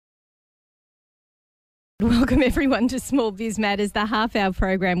Welcome everyone to Small Biz Matters, the half-hour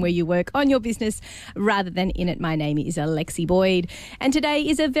program where you work on your business rather than in it. My name is Alexi Boyd, and today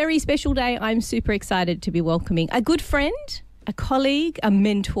is a very special day. I'm super excited to be welcoming a good friend, a colleague, a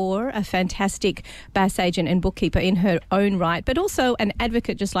mentor, a fantastic BAS agent and bookkeeper in her own right, but also an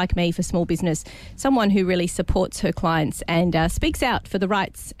advocate just like me for small business, someone who really supports her clients and speaks out for the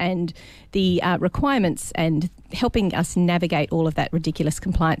rights and the requirements and helping us navigate all of that ridiculous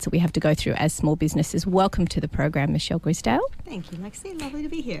compliance that we have to go through as small businesses. Welcome to the program, Michelle Grisdale. Thank you, Lexi. Lovely to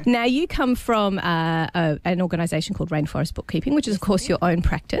be here. Now, you come from an organisation called Rainforest Bookkeeping, which is, of course, your own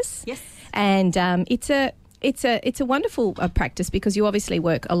practice. Yes. And it's a wonderful practice because you obviously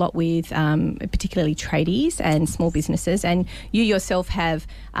work a lot with particularly tradies and small businesses, and you yourself have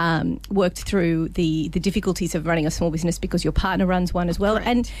worked through the difficulties of running a small business because your partner runs one as well. Correct.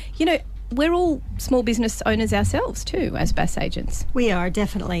 And, you know, we're all small business owners ourselves too as BAS agents. We are,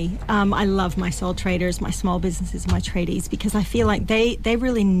 definitely. I love my sole traders, my small businesses, my tradies, because I feel like they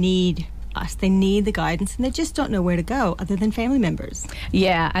really need us. They need the guidance, and they just don't know where to go other than family members.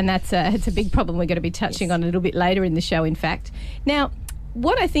 Yeah, and it's a big problem we're going to be touching on a little bit later in the show, in fact. Now,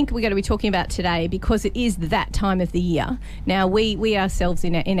 what I think we're going to be talking about today, because it is that time of the year. Now, we ourselves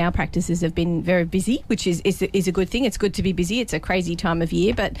in our practices have been very busy, which is a good thing. It's good to be busy. It's a crazy time of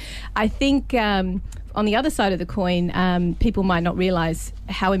year. But I think on the other side of the coin, people might not realise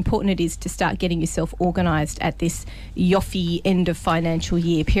how important it is to start getting yourself organised at this yoffy end of financial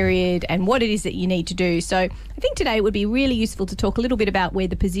year period and what it is that you need to do. So I think today it would be really useful to talk a little bit about where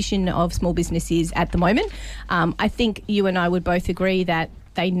the position of small business is at the moment. I think you and I would both agree that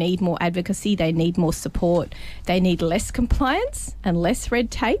they need more advocacy, they need more support, they need less compliance and less red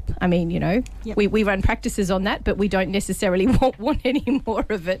tape. I mean, you know, Yep. we run practices on that, but we don't necessarily want any more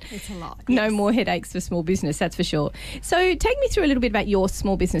of it. It's a lot. No Yes. more headaches for small business, that's for sure. So take me through a little bit about your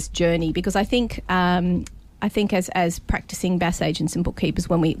small business journey, because I think as practicing BAS agents and bookkeepers,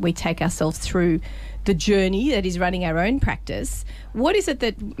 when we take ourselves through the journey that is running our own practice, what is it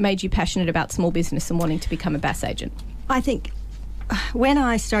that made you passionate about small business and wanting to become a BAS agent? I think when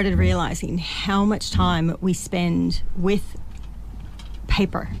I started realising how much time we spend with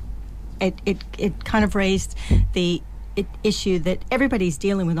paper, it kind of raised the issue that everybody's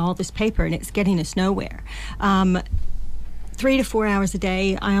dealing with all this paper and it's getting us nowhere. 3 to 4 hours a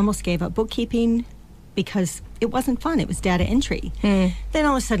day, I almost gave up bookkeeping because it wasn't fun. It was data entry. Then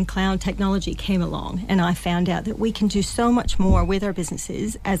all of a sudden cloud technology came along, and I found out that we can do so much more with our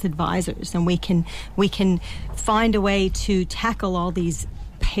businesses as advisors, and we can find a way to tackle all these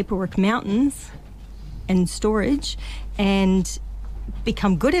paperwork mountains and storage and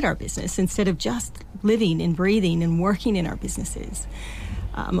become good at our business instead of just living and breathing and working in our businesses.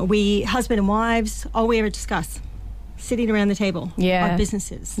 We, husband and wives, all we ever discuss, sitting around the table, our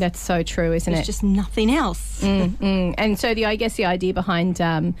businesses. That's so true, isn't it? There's just nothing else. And so the idea behind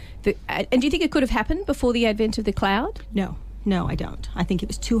and do you think it could have happened before the advent of the cloud? No, I don't. I think it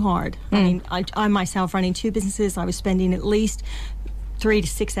was too hard. I mean, I myself running 2 businesses, I was spending at least 3 to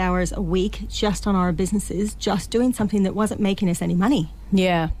 6 hours a week just on our businesses, just doing something that wasn't making us any money.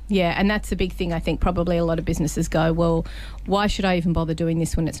 Yeah, and that's the big thing. I think probably a lot of businesses go, well, why should I even bother doing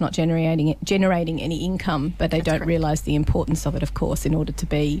this when it's not generating any income? But they don't realise the importance of it, of course, in order to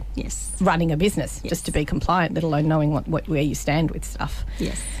be running a business, just to be compliant, let alone knowing where you stand with stuff.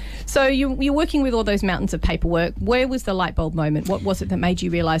 Yes. So you're working with all those mountains of paperwork. Where was the light bulb moment? What was it that made you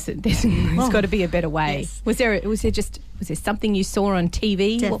realise that there's got to be a better way? Yes. Was there something you saw on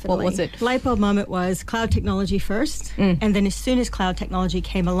TV? Definitely. What was it? Light bulb moment was cloud technology first, and then as soon as cloud technology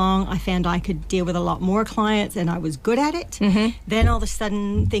came along, I found I could deal with a lot more clients and I was good at it. Then all of a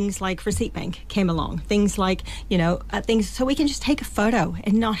sudden things like Receipt Bank came along, things like, things so we can just take a photo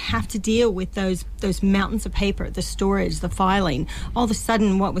and not have to deal with those mountains of paper, the storage, the filing. All of a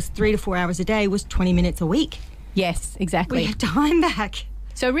sudden what was 3 to 4 hours a day was 20 minutes a week. Yes, exactly. We had time back.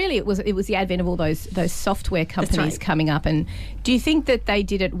 So really it was the advent of all those software companies coming up. And do you think that they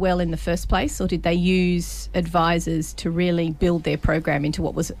did it well in the first place, or did they use advisors to really build their program into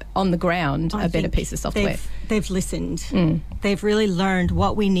what was on the ground a better piece of software? They've listened. They've really learned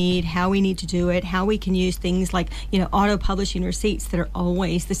what we need, how we need to do it, how we can use things like, auto-publishing receipts that are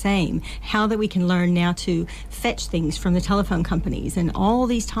always the same, how that we can learn now to fetch things from the telephone companies, and all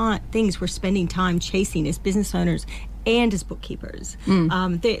these things we're spending time chasing as business owners and as bookkeepers.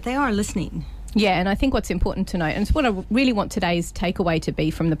 They are listening. Yeah, and I think what's important to note, and it's what I really want today's takeaway to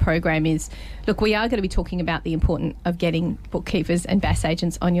be from the program is, look, we are going to be talking about the importance of getting bookkeepers and BAS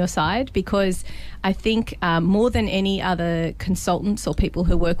agents on your side, because I think more than any other consultants or people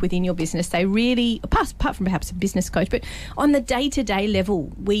who work within your business, they really, apart from perhaps a business coach, but on the day-to-day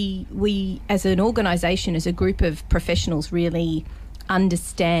level, we as an organisation, as a group of professionals, really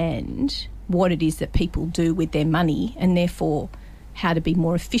understand what it is that people do with their money, and therefore how to be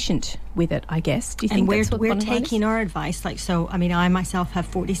more efficient with it, I guess. Do you think that's what we're taking our advice? I myself have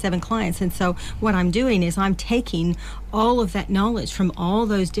 47 clients, and so what I'm doing is I'm taking all of that knowledge from all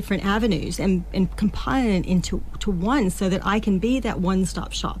those different avenues and compiling it into one, so that I can be that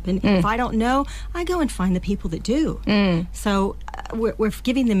one-stop shop. And if I don't know, I go and find the people that do. So we're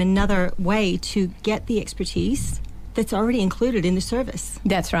giving them another way to get the expertise that's already included in the service.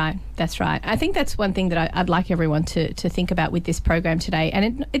 That's right. I think that's one thing that I'd like everyone to think about with this program today.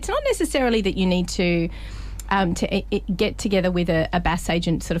 And it's not necessarily that you need to get together with a BAS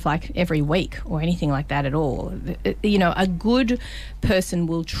agent sort of like every week or anything like that at all. A good person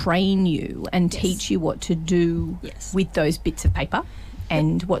will train you and teach you what to do with those bits of paper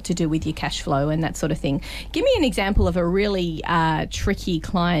and what to do with your cash flow and that sort of thing. Give me an example of a really tricky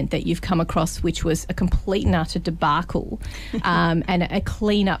client that you've come across, which was a complete and utter debacle, and a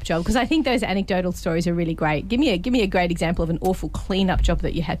clean-up job, because I think those anecdotal stories are really great. Give me a great example of an awful clean-up job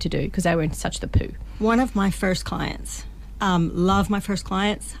that you had to do because they were in such the poo. One of my first clients. Love my first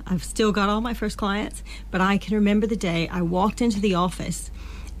clients. I've still got all my first clients, but I can remember the day I walked into the office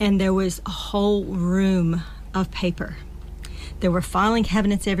and there was a whole room of paper. There were filing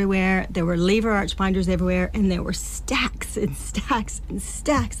cabinets everywhere, there were lever arch binders everywhere, and there were stacks and stacks and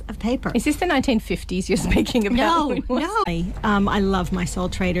stacks of paper. Is this the 1950s you're speaking about? No. I love my sole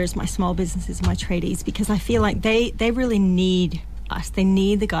traders, my small businesses, my tradies, because I feel like they really need us. They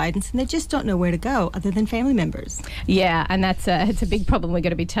need the guidance, and they just don't know where to go other than family members. Yeah, and it's a big problem we're going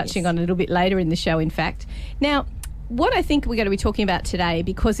to be touching on a little bit later in the show, in fact. Now, what I think we're going to be talking about today,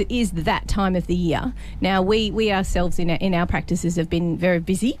 because it is that time of the year. Now, we ourselves in our practices have been very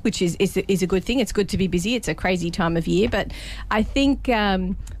busy, which is a good thing. It's good to be busy. It's a crazy time of year. But I think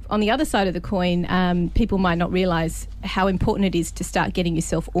on the other side of the coin, people might not realise how important it is to start getting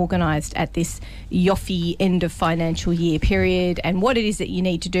yourself organised at this yoffy end of financial year period and what it is that you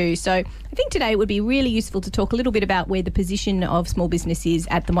need to do. So I think today it would be really useful to talk a little bit about where the position of small business is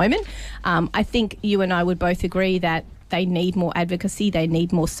at the moment. I think you and I would both agree that they need more advocacy, they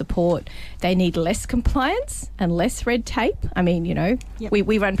need more support, they need less compliance and less red tape. I mean,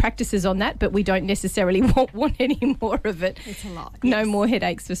 we run practices on that, but we don't necessarily want any more of it. It's a lot. No more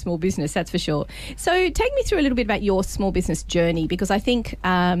headaches for small business, that's for sure. So take me through a little bit about your small business journey, because I think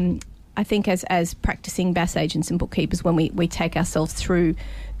as practicing BAS agents and bookkeepers, when we take ourselves through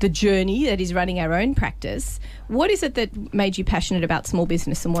the journey that is running our own practice, what is it that made you passionate about small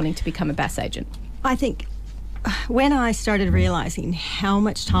business and wanting to become a BAS agent? I think when I started realising how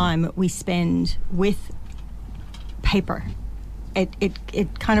much time we spend with paper,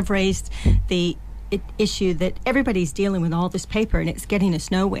 it kind of raised the issue that everybody's dealing with all this paper and it's getting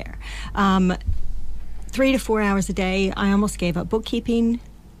us nowhere. 3 to 4 hours a day, I almost gave up bookkeeping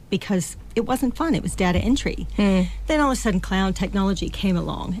because it wasn't fun. It was data entry. Then all of a sudden cloud technology came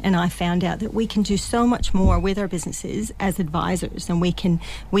along and I found out that we can do so much more with our businesses as advisors, and we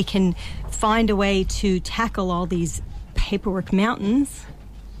can find a way to tackle all these paperwork mountains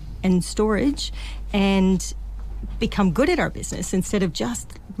and storage and become good at our business instead of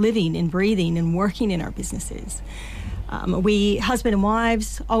just living and breathing and working in our businesses. We, husband and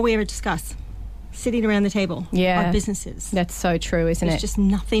wives, all we ever discuss, sitting around the table, our businesses. That's so true, isn't it? There's just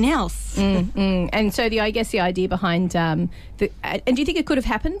nothing else. And so I guess the idea behind and do you think it could have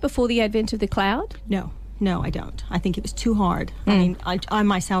happened before the advent of the cloud? No, I don't. I think it was too hard. I mean, I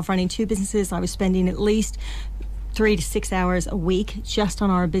myself running 2 businesses, I was spending at least 3 to 6 hours a week just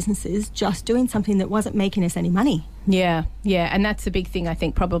on our businesses, just doing something that wasn't making us any money. Yeah, and that's a big thing. I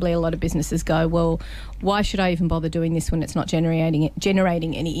think probably a lot of businesses go, well, why should I even bother doing this when it's not generating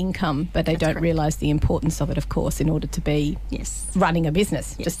any income? But they don't realise the importance of it, of course, in order to be running a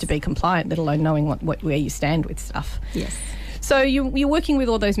business, just to be compliant, let alone knowing where you stand with stuff. Yes. So you're working with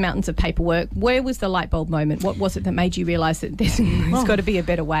all those mountains of paperwork. Where was the light bulb moment? What was it that made you realise that there's got to be a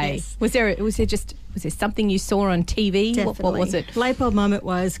better way? Yes. Was there something you saw on TV? Definitely. What was it? Light bulb moment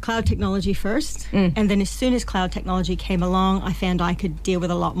was cloud technology first, and then as soon as cloud technology came along, I found I could deal with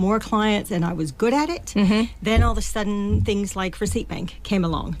a lot more clients and I was good at it. Then all of a sudden things like Receipt Bank came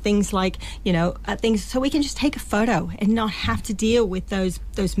along, things like, things so we can just take a photo and not have to deal with those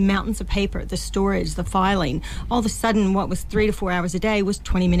mountains of paper, the storage, the filing. All of a sudden what was 3 to 4 hours a day was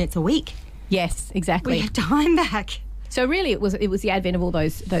 20 minutes a week. Yes, exactly. We have time back. So really, it was the advent of all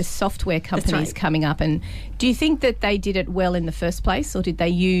those software companies right. coming up. And do you think that they did it well in the first place, or did they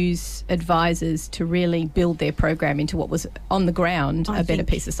use advisors to really build their program into what was on the ground a better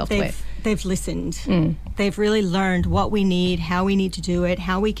piece of software? They've listened. They've really learned what we need, how we need to do it,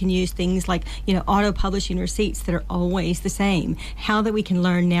 how we can use things like, auto publishing receipts that are always the same, how that we can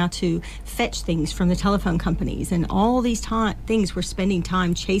learn now to fetch things from the telephone companies, and all these things we're spending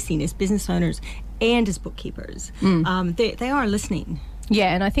time chasing as business owners and as bookkeepers. They are listening.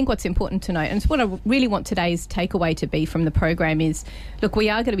 Yeah, and I think what's important to note, and it's what I really want today's takeaway to be from the program is, look, we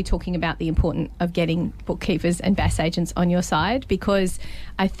are going to be talking about the importance of getting bookkeepers and BAS agents on your side, because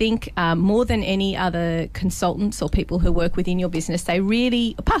I think more than any other consultants or people who work within your business, they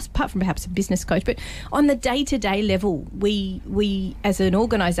really, apart from perhaps a business coach, but on the day-to-day level, we as an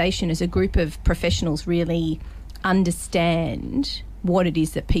organisation, as a group of professionals, really understand what it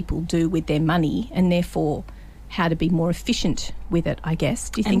is that people do with their money, and therefore how to be more efficient with it, I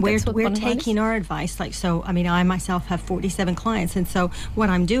guess. Do you think that's what we're taking our advice? I myself have 47 clients, and so what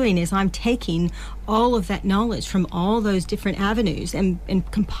I'm doing is I'm taking all of that knowledge from all those different avenues and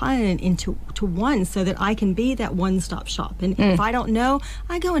compiling it into one, so that I can be that one-stop shop. And if I don't know,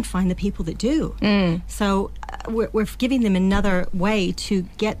 I go and find the people that do. So we're giving them another way to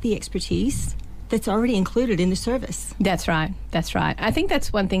get the expertise that's already included in the service. That's right. I think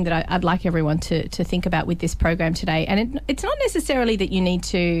that's one thing that I'd like everyone to think about with this program today. And it's not necessarily that you need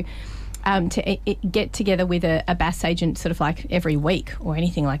to get together with a BAS agent sort of like every week or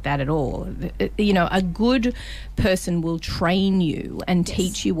anything like that at all. A good person will train you and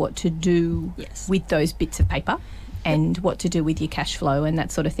teach you what to do with those bits of paper and what to do with your cash flow and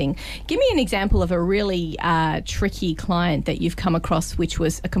that sort of thing. Give me an example of a really tricky client that you've come across, which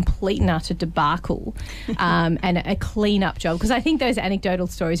was a complete and utter debacle and a clean-up job, because I think those anecdotal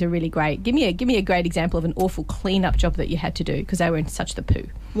stories are really great. Give me a great example of an awful clean-up job that you had to do because they were in such the poo.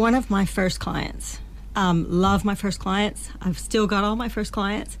 One of my first clients. Love my first clients. I've still got all my first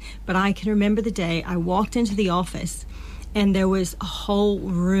clients, but I can remember the day I walked into the office and there was a whole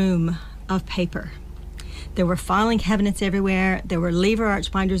room of paper. There were filing cabinets everywhere, there were lever arch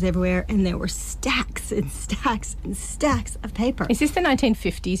binders everywhere, and there were stacks and stacks and stacks of paper. Is this the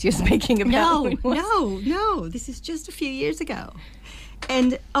 1950s you're speaking about? No. This is just a few years ago.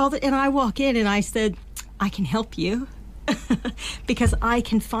 And I walk in and I said, I can help you. Because I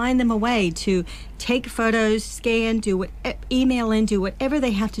can find them a way to take photos, scan, email in, do whatever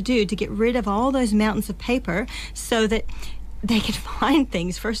they have to do to get rid of all those mountains of paper, so that they can find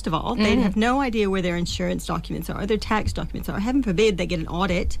things. First of all, they have no idea where their insurance documents are, their tax documents are. Heaven forbid they get an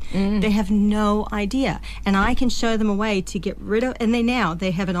audit. They have no idea. And I can show them a way to get rid of, and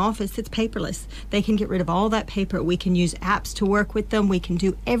they have an office that's paperless. They can get rid of all that paper. We can use apps to work with them. We can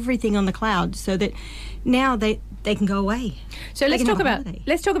do everything on the cloud, so that now they can go away. So let's talk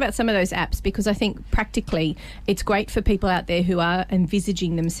about some of those apps, because I think practically it's great for people out there who are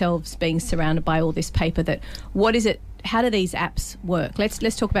envisaging themselves being surrounded by all this paper. That what is it? How do these apps work?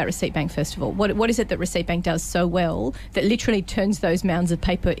 Let's talk about Receipt Bank first of all. What is it that Receipt Bank does so well that literally turns those mounds of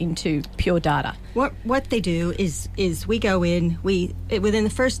paper into pure data? What they do is we go in, within the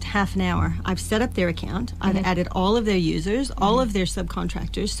first half an hour, I've set up their account, I've added all of their users, all of their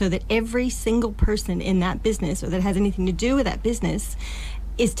subcontractors, so that every single person in that business or that has anything to do with that business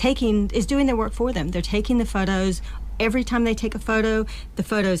is doing their work for them. They're taking the photos. Every time they take a photo, the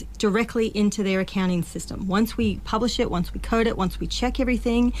photo's directly into their accounting system. Once we publish it, once we code it, once we check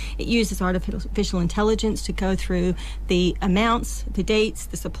everything, it uses artificial intelligence to go through the amounts, the dates,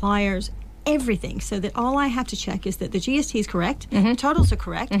 the suppliers, everything, so that all I have to check is that the GST is correct, the totals are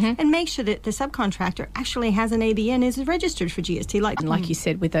correct, and make sure that the subcontractor actually has an ABN, is registered for GST. Like you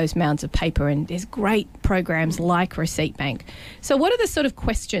said, with those mounds of paper, and there's great programs like Receipt Bank. So what are the sort of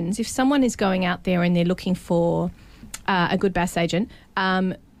questions, if someone is going out there and they're looking for a good BAS agent,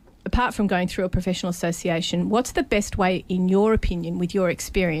 apart from going through a professional association, what's the best way, in your opinion, with your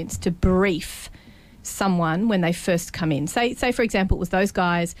experience, to brief someone when they first come in? Say for example, it was those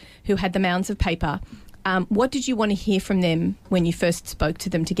guys who had the mounds of paper. What did you want to hear from them when you first spoke to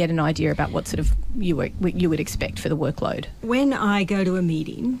them to get an idea about what sort of you would expect for the workload? When I go to a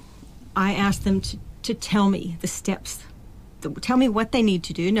meeting, I ask them to tell me the steps. Tell me what they need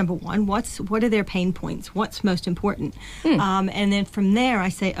to do. Number one, what are their pain points? What's most important? And then from there, I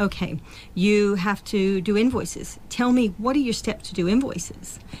say, okay, you have to do invoices. Tell me, what are your steps to do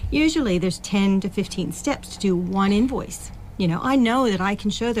invoices? Usually there's 10 to 15 steps to do one invoice. I know that I can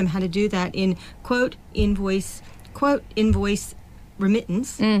show them how to do that in quote invoice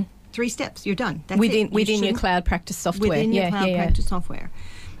remittance. 3 steps, you're done. That's within your cloud practice software. Within your cloud practice software.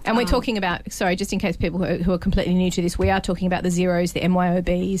 And we're talking about, sorry, just in case people who are completely new to this, we are talking about the Xeros, the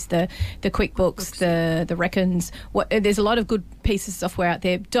MYOBs, the QuickBooks, the Reckons. There's a lot of good pieces of software out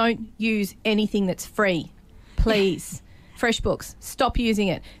there. Don't use anything that's free, please. FreshBooks, stop using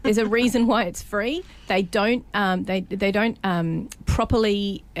it. There's a reason why it's free. They don't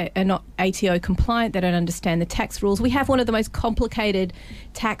properly are not ATO compliant. They don't understand the tax rules. We have one of the most complicated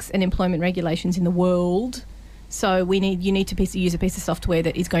tax and employment regulations in the world. So you need to use a piece of software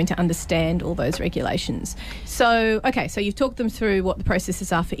that is going to understand all those regulations. So, okay, so you've talked them through what the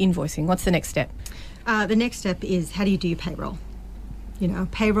processes are for invoicing. What's the next step? The next step is, how do you do your payroll? You know,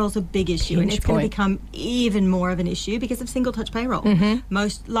 payroll's a big issue, and it's going to become even more of an issue because of single touch payroll.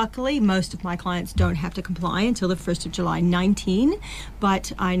 Luckily, most of my clients don't have to comply until the 1st of July 19,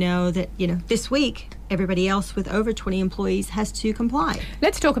 but I know that, this week, everybody else with over 20 employees has to comply.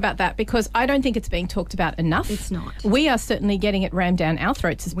 Let's talk about that, because I don't think it's being talked about enough. It's not. We are certainly getting it rammed down our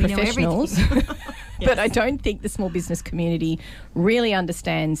throats as professionals. But I don't think the small business community really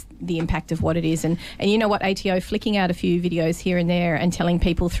understands the impact of what it is. And you know what, ATO, flicking out a few videos here and there and telling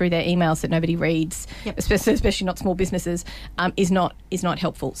people through their emails that nobody reads, especially not small businesses, is not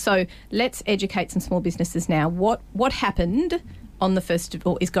helpful. So let's educate some small businesses now. What happened on the 1st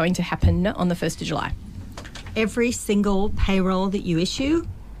or is going to happen on the 1st of July? Every single payroll that you issue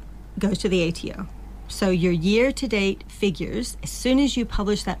goes to the ATO. So your year-to-date figures, as soon as you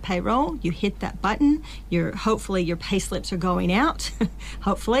publish that payroll, you hit that button. Hopefully your pay slips are going out.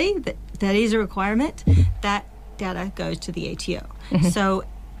 Hopefully, that is a requirement. That data goes to the ATO. So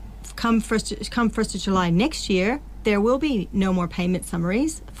come 1st of July next year, there will be no more payment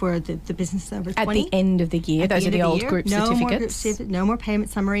summaries for the business over 20. At the end of the year, those are the old group certificates. No more payment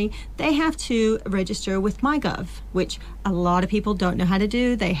summary. They have to register with MyGov, which a lot of people don't know how to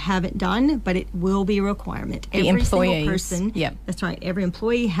do. They haven't done, but it will be a requirement. Every single person, that's right. Every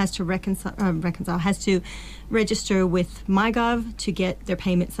employee has to has to register with MyGov to get their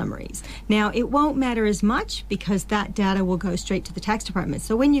payment summaries. Now, it won't matter as much because that data will go straight to the tax department.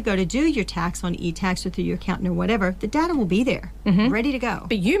 So when you go to do your tax on eTax or through your accountant or whatever, the data will be there, ready to go.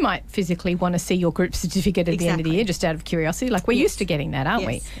 But you might physically want to see your group certificate at the end of the year, just out of curiosity. Like, we're used to getting that, aren't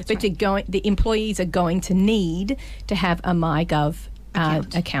we? But the employees are going to need to have a MyGov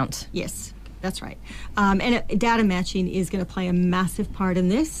account. Yes. That's right. And data matching is going to play a massive part in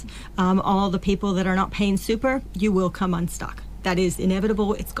this. All the people that are not paying super, you will come unstuck. That is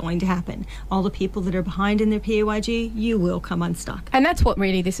inevitable. It's going to happen. All the people that are behind in their PAYG, you will come unstuck. And that's what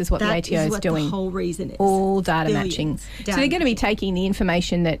really, this is what the ATO is doing. The whole reason is. All data matching. So they're going to be taking the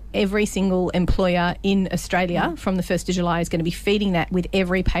information that every single employer in Australia from the 1st of July is going to be feeding that with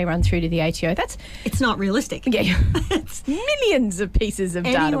every pay run through to the ATO. It's not realistic. Yeah. It's millions of pieces of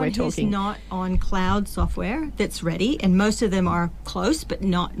data we're talking. Anyone who's not on cloud software that's ready, and most of them are close but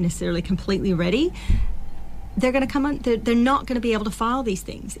not necessarily completely ready, they're going to come on. They're not going to be able to file these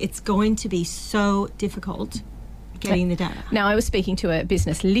things. It's going to be so difficult getting the data. Now, I was speaking to a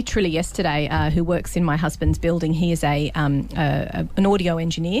business literally yesterday who works in my husband's building. He is an audio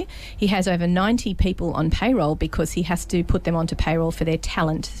engineer. He has over 90 people on payroll because he has to put them onto payroll for their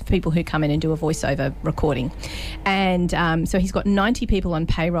talent, people who come in and do a voiceover recording. And so he's got 90 people on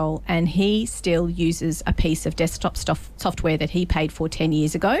payroll, and he still uses a piece of desktop software that he paid for 10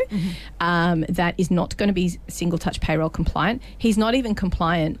 years ago that is not going to be single touch payroll compliant. He's not even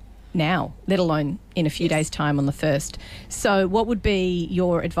compliant now, let alone in a few days' time on the 1st. So what would be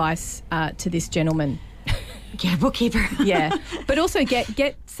your advice to this gentleman? Get a bookkeeper. Yeah, but also get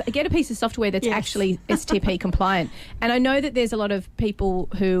a piece of software that's actually STP compliant. And I know that there's a lot of people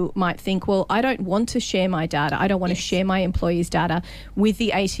who might think, well, I don't want to share my data. I don't want to share my employees' data with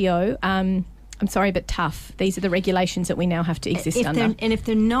the ATO. I'm sorry, but tough. These are the regulations that we now have to exist under. And if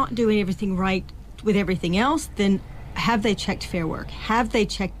they're not doing everything right with everything else, then have they checked Fair Work? Have they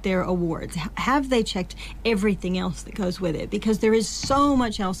checked their awards? Have they checked everything else that goes with it? Because there is so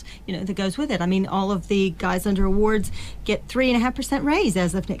much else, that goes with it. I mean, all of the guys under awards get 3.5% raise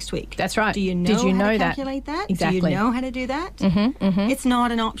as of next week. That's right. Do you know how to calculate that? Exactly. Do you know how to do that? It's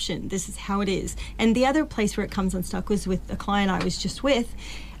not an option. This is how it is. And the other place where it comes unstuck was with a client I was just with.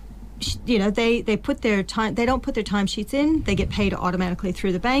 They put their time. They don't put their timesheets in. They get paid automatically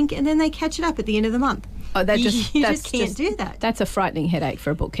through the bank, and then they catch it up at the end of the month. Oh, you just can't do that. That's a frightening headache for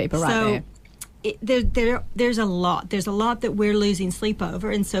a bookkeeper, right there. There's a lot. There's a lot that we're losing sleep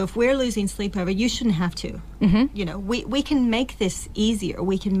over, and so if we're losing sleep over, you shouldn't have to. We can make this easier.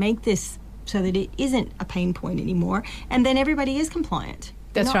 We can make this so that it isn't a pain point anymore, and then everybody is compliant.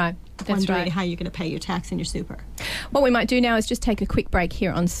 That's right. That's wondering right. how you're going to pay your tax and your super. What we might do now is just take a quick break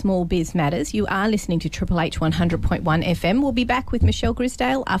here on Small Biz Matters. You are listening to Triple H 100.1 FM. We'll be back with Michelle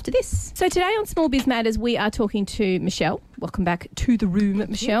Grisdale after this. So today on Small Biz Matters, we are talking to Michelle. Welcome back to the room,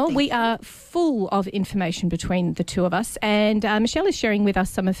 Michelle. We are full of information between the two of us, and Michelle is sharing with us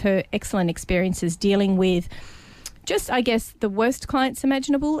some of her excellent experiences dealing with just, I guess, the worst clients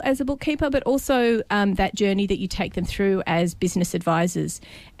imaginable as a bookkeeper, but also that journey that you take them through as business advisors.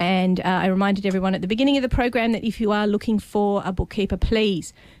 And I reminded everyone at the beginning of the program that if you are looking for a bookkeeper,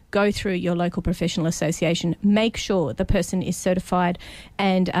 please go through your local professional association. Make sure the person is certified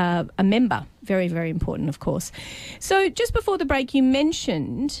and a member. Very, very important, of course. So just before the break, you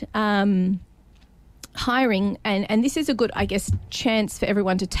mentioned hiring, and this is a good, I guess, chance for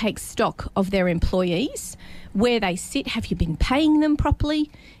everyone to take stock of their employees, where they sit. Have you been paying them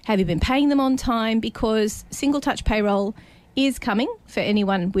properly? Have you been paying them on time? Because single touch payroll is coming for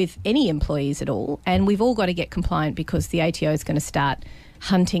anyone with any employees at all, and we've all got to get compliant because the ATO is going to start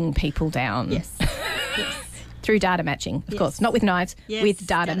hunting people down. Yes. Yes. Through data matching, of course, not with knives, Yes, with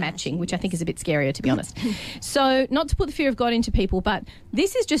data matching, which I think is a bit scarier, to be honest. So not to put the fear of God into people, but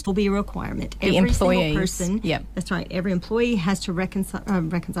this is just Will be a requirement. The Every single employees. person. Yep. That's right. Every employee has to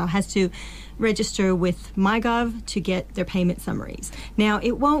reconcile, has to register with MyGov to get their payment summaries. Now,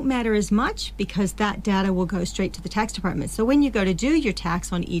 it won't matter as much because that data will go straight to the tax department. So when you go to do your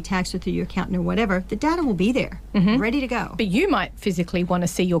tax on e-tax or through your accountant or whatever, the data will be there, ready to go. But you might physically want to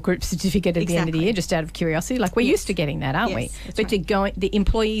see your group certificate at the end of the Exactly. year, just out of curiosity. Like, we're used to getting that, aren't we? Yes, that's But right. the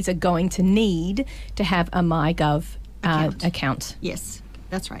employees are going to need to have a MyGov account. Yes,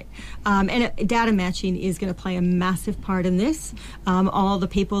 that's right. And data matching is going to play a massive part in this. All the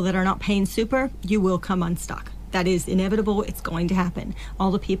people that are not paying super, you will come unstuck. That is inevitable. It's going to happen.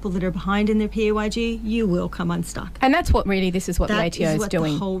 All the people that are behind in their PAYG, you will come unstuck. And that's what really, this is what That the ATO is is what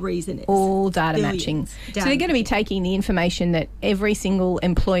doing. the whole reason is. All data Billions. matching. So Data they're going to be matching. taking the information that every single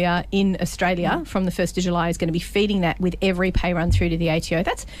employer in Australia from the 1st of July is going to be feeding that with every pay run through to the ATO.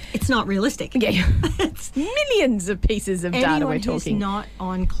 That's, It's not realistic. yeah, it's millions of pieces of data Anyone we're who's talking. not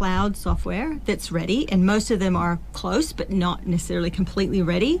on cloud software that's ready, and most of them are close but not necessarily completely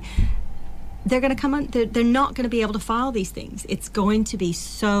ready, they're going to come on. They're not going to be able to file these things. It's going to be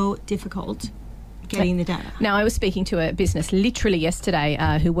so difficult getting the data. Now, I was speaking to a business literally yesterday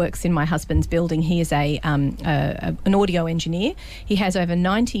who works in my husband's building. He is an audio engineer. He has over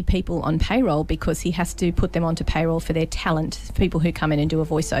 90 people on payroll because he has to put them onto payroll for their talent, people who come in and do a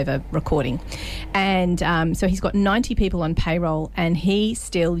voiceover recording. And so he's got 90 people on payroll, and he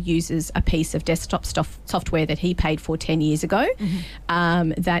still uses a piece of desktop software that he paid for 10 years ago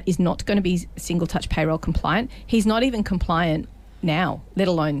that is not going to be single touch payroll compliant. He's not even compliant now, let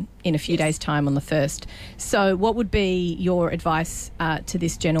alone in a few days' time on the 1st. So what would be your advice to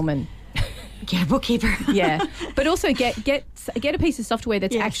this gentleman? Get a bookkeeper. Yeah, but also get a piece of software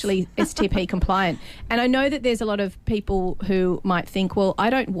that's Yes. actually STP compliant. And I know that there's a lot of people who might think, well, I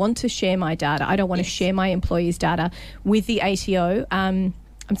don't want to share my data. I don't want to share my employees' data with the ATO. I'm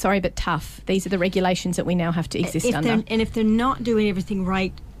sorry, but tough. These are the regulations that we now have to exist under. And if they're not doing everything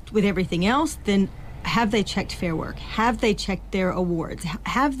right with everything else, then have they checked Fair Work? Have they checked their awards?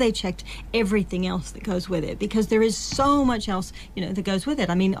 Have they checked everything else that goes with it? Because there is so much else, that goes with it.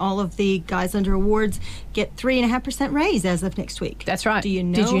 I mean, all of the guys under awards get 3.5% raise as of next week. That's right. Do you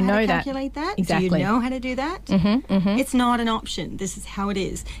know Did you how know to that? calculate that? Exactly. Do you know how to do that? It's not an option. This is how it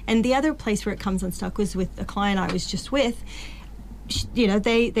is. And the other place where it comes unstuck was with a client I was just with.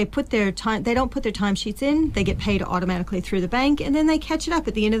 They put their time. They don't put their timesheets in. They get paid automatically through the bank, and then they catch it up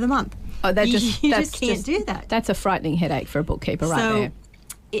at the end of the month. Oh, You just can't do that. That's a frightening headache for a bookkeeper right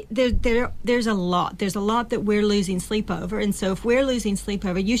there. There's a lot. There's a lot that we're losing sleep over, and so if we're losing sleep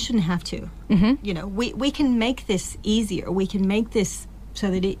over, you shouldn't have to. We can make this easier. We can make this so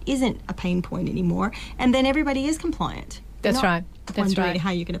that it isn't a pain point anymore, and then everybody is compliant. That's Not right. That's wondering right. how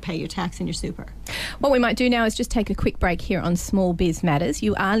you're going to pay your tax and your super. What we might do now is just take a quick break here on Small Biz Matters.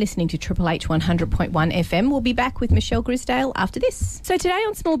 You are listening to Triple H 100.1 FM. We'll be back with Michelle Grisdale after this. So today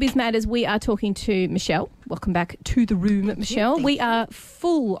on Small Biz Matters, we are talking to Michelle. Welcome back to the room, Michelle. Thank We you. are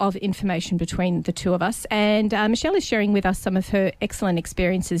full of information between the two of us, and Michelle is sharing with us some of her excellent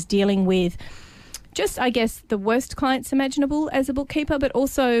experiences dealing with just, I guess, the worst clients imaginable as a bookkeeper, but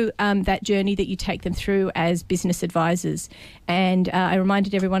also that journey that you take them through as business advisors. And I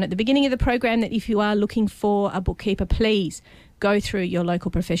reminded everyone at the beginning of the program that if you are looking for a bookkeeper, please go through your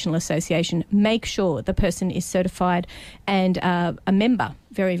local professional association. Make sure the person is certified and a member.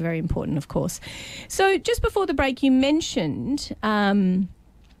 Very, very important, of course. So just before the break, you mentioned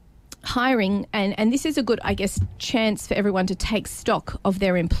hiring, and this is a good, I guess, chance for everyone to take stock of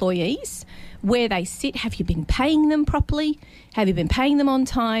their employees, where they sit. Have you been paying them properly? Have you been paying them on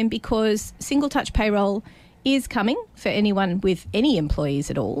time? Because single touch payroll is coming for anyone with any employees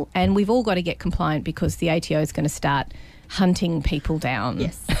at all, and we've all got to get compliant because the ATO is going to start hunting people down.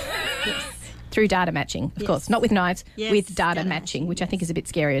 Yes. Yes. Through data matching, of course, not with knives, Yes, with data matching, which I think is a bit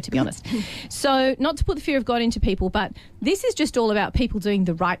scarier, to be honest. So not to put the fear of God into people, but this is just all about people doing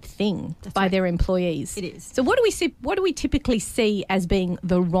the right thing by their employees. It is. So what do we typically see as being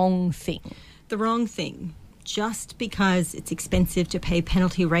the wrong thing? The wrong thing. Just because it's expensive to pay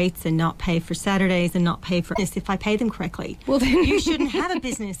penalty rates and not pay for Saturdays and not pay for this, if I pay them correctly, well, then you shouldn't have a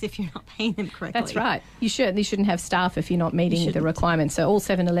business if you're not paying them correctly. That's right. You certainly shouldn't have staff if you're not meeting the requirements. So all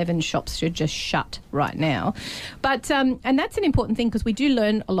 7-Eleven shops should just shut right now. But and that's an important thing because we do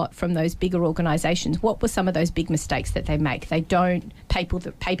learn a lot from those bigger organisations. What were some of those big mistakes that they make? They don't pay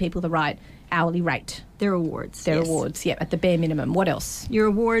people the right hourly rate. Their awards. Their awards, yeah, at the bare minimum. What else? Your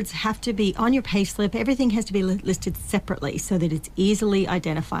awards have to be on your payslip. Everything has to be listed separately so that it's easily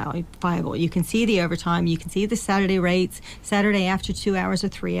identifiable. You can see the overtime. You can see the Saturday rates. Saturday after 2 hours or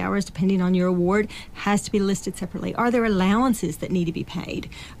 3 hours, depending on your award, has to be listed separately. Are there allowances that need to be paid?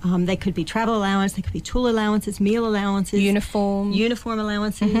 They could be travel allowance. They could be tool allowances, meal allowances. Uniform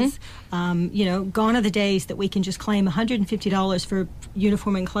allowances. Gone are the days that we can just claim $150 for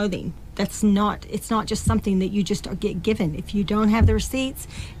uniform and clothing. It's not just something that you just get given. If you don't have the receipts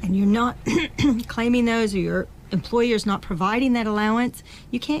and you're not claiming those, or your employer's not providing that allowance,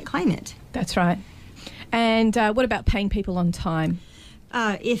 you can't claim it. That's right. And what about paying people on time?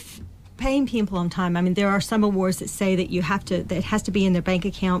 If paying people on time, I mean, there are some awards that say that that it has to be in their bank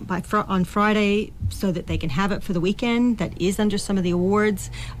account on Friday so that they can have it for the weekend. That is under some of the awards.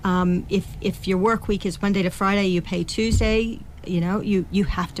 If your work week is Monday to Friday, you pay Tuesday. You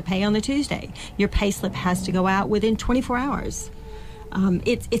have to pay on the Tuesday. Your pay slip has to go out within 24 hours.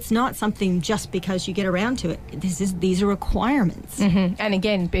 It's not something just because you get around to it. These are requirements. Mm-hmm. And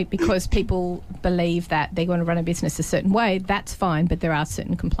again, because people believe that they're going to run a business a certain way, that's fine, but there are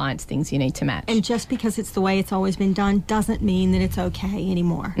certain compliance things you need to match. And just because it's the way it's always been done doesn't mean that it's okay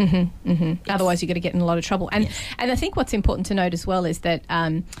anymore. Mm-hmm, mm-hmm. Yes. Otherwise, you're going to get in a lot of trouble. And I think what's important to note as well is that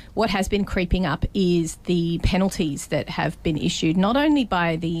what has been creeping up is the penalties that have been issued, not only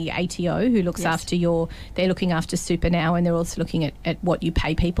by the ATO, who looks after they're looking after Super now, and they're also looking at what you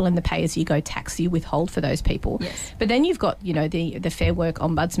pay people and the pay-as-you-go tax you withhold for those people. Yes. But then you've got, the Fair Work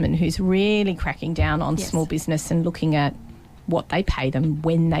Ombudsman, who's really cracking down on small business and looking at what they pay them,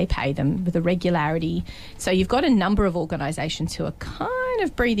 when they pay them, with the regularity. So you've got a number of organisations who are kind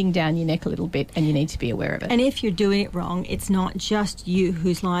of breathing down your neck a little bit, and you need to be aware of it. And if you're doing it wrong, it's not just you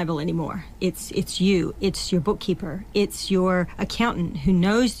who's liable anymore. It's you. It's your bookkeeper. It's your accountant who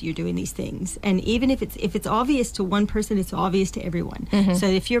knows you're doing these things. And even if it's obvious to one person, it's obvious to everyone. Mm-hmm. So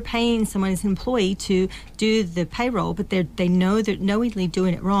if you're paying someone as an employee to do the payroll, but they know they're knowingly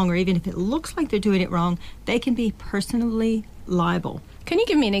doing it wrong, or even if it looks like they're doing it wrong, they can be personally liable. Can you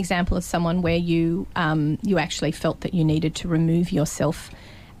give me an example of someone where you actually felt that you needed to remove yourself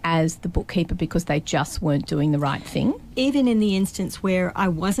as the bookkeeper because they just weren't doing the right thing? Even in the instance where I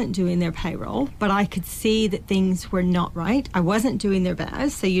wasn't doing their payroll, but I could see that things were not right. I wasn't doing their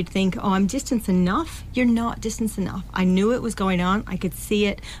BAS, so you'd think, oh, I'm distance enough. You're not distance enough. I knew it was going on. I could see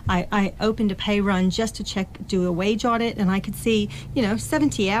it. I opened a pay run just to do a wage audit, and I could see,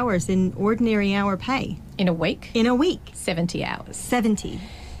 70 hours in ordinary hour pay. In a week? In a week. 70 hours. 70.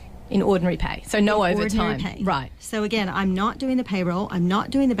 In ordinary pay. So no overtime. Pay. Right. So again, I'm not doing the payroll. I'm not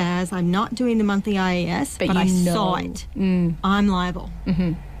doing the BAS. I'm not doing the monthly IAS. But I saw it. I'm liable. Mm-hmm.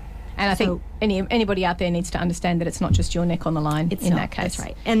 And I think anybody out there needs to understand that it's not just your neck on the line that case. That's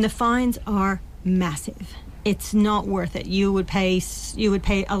right. And the fines are massive. It's not worth it. You would pay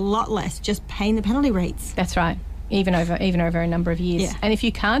a lot less just paying the penalty rates. That's right. Even over a number of years. Yeah. And if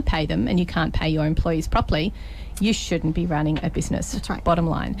you can't pay them and you can't pay your employees properly, you shouldn't be running a business. That's right. Bottom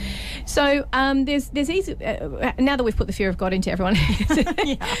line. So there's easy. Now that we've put the fear of God into everyone,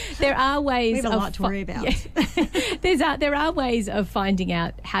 there are ways. We have a lot to worry about. Yeah. There are ways of finding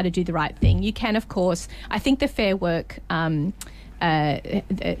out how to do the right thing. You can, of course. I think the Fair Work.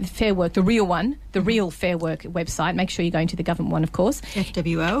 Fair Work, the real one, the real Fair Work website, make sure you're going to the government one, of course.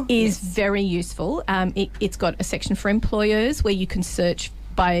 FWO. Is very useful. It's got a section for employers where you can search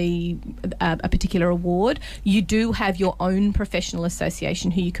by a particular award. You do have your own professional association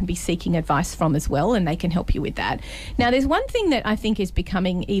who you can be seeking advice from as well, and they can help you with that. Now, there's one thing that I think is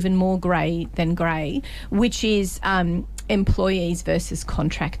becoming even more grey than grey, which is employees versus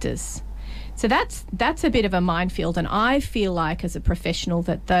contractors. So that's a bit of a minefield, and I feel like as a professional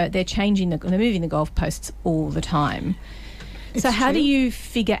that they're moving the goalposts all the time. It's so how true. do you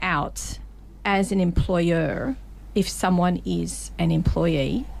figure out as an employer if someone is an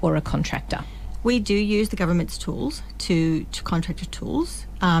employee or a contractor? We do use the government's tools to contractor tools.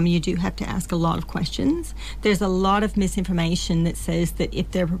 You do have to ask a lot of questions. There's a lot of misinformation that says that if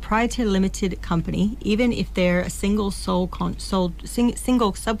they're a proprietary limited company, even if they're a single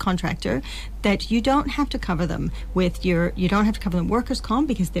subcontractor, that you don't have to cover them you don't have to cover them workers' comp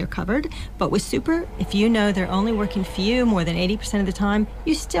because they're covered. But with super, if you know they're only working for you more than 80% of the time,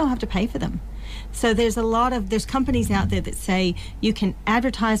 you still have to pay for them. So there's companies out there that say you can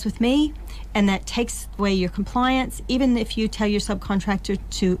advertise with me, and that takes away your compliance. Even if you tell your subcontractor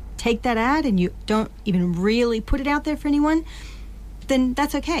to take that ad and you don't even really put it out there for anyone, then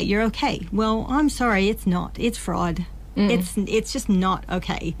that's okay. You're okay. Well, I'm sorry, it's not. It's fraud. It's just not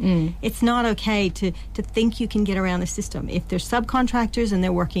okay. It's not okay to think you can get around the system. If they're subcontractors and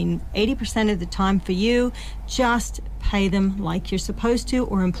they're working 80% of the time for you, just pay them like you're supposed to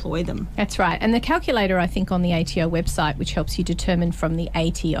or employ them. That's right. And the calculator, I think, on the ATO website, which helps you determine from the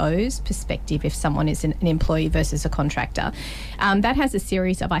ATO's perspective if someone is an employee versus a contractor, that has a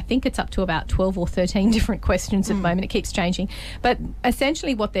series of, I think it's up to about 12 or 13 different questions at the moment. It keeps changing. But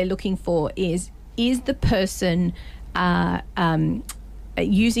essentially what they're looking for is the person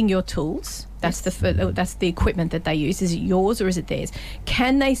using your tools? That's the equipment that they use. Is it yours or is it theirs?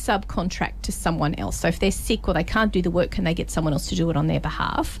 Can they subcontract to someone else? So if they're sick or they can't do the work, can they get someone else to do it on their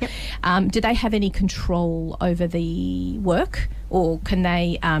behalf? Yep. Do they have any control over the work, or can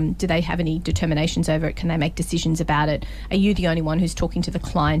they? Do they have any determinations over it? Can they make decisions about it? Are you the only one who's talking to the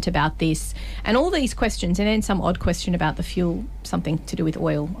client about this? And all these questions, and then some odd question about the fuel, something to do with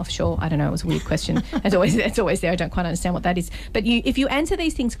oil offshore. I don't know. It was a weird question. It's always there. I don't quite understand what that is. But if you answer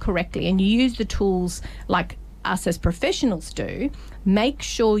these things correctly and you use the tools like us as professionals do, make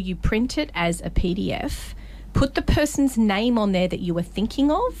sure you print it as a PDF, put the person's name on there that you were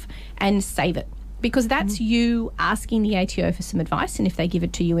thinking of, and save it. Because that's you asking the ATO for some advice, and if they give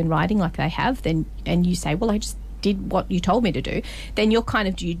it to you in writing like they have, then and you say, well, I just did what you told me to do, then you're kind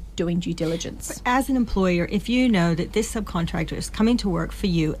of doing due diligence. But as an employer, if you know that this subcontractor is coming to work for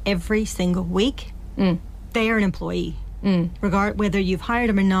you every single week, they are an employee. Regard whether you've hired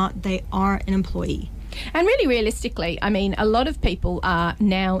them or not, they are an employee. And really realistically, I mean, a lot of people are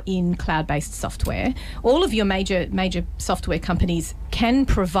now in cloud-based software. All of your major software companies can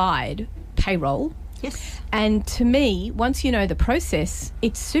provide payroll. Yes. And to me, once you know the process,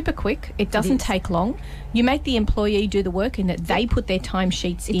 it's super quick. It doesn't take long. You make the employee do the work and that they put their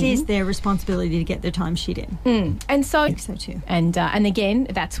timesheets in. It is their responsibility to get their timesheet in. And so, I think so too. And again,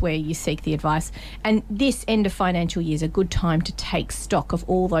 that's where you seek the advice. And this end of financial year is a good time to take stock of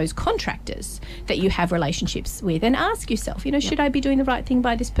all those contractors that you have relationships with and ask yourself, should I be doing the right thing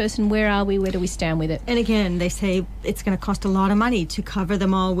by this person? Where are we? Where do we stand with it? And again, they say it's going to cost a lot of money to cover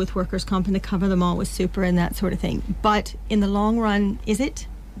them all with workers' comp and to cover them all with super and that sort of thing. But in the long run, is it?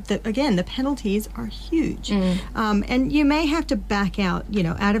 Again, the penalties are huge. And you may have to back out,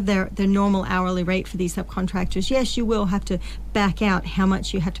 out of their normal hourly rate for these subcontractors. Yes, you will have to back out how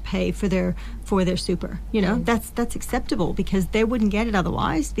much you have to pay for their super. That's acceptable because they wouldn't get it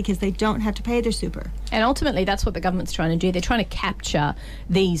otherwise because they don't have to pay their super. And ultimately, that's what the government's trying to do. They're trying to capture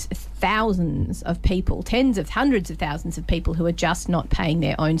these thousands of people, hundreds of thousands of people who are just not paying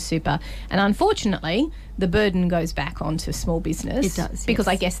their own super. And unfortunately, the burden goes back onto small business. It does, because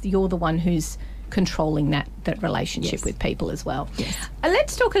yes. I guess you're the one who's controlling that relationship with people as well. Yes.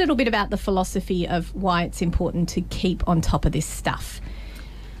 Let's talk a little bit about the philosophy of why it's important to keep on top of this stuff.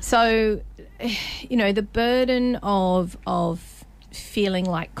 So, the burden of feeling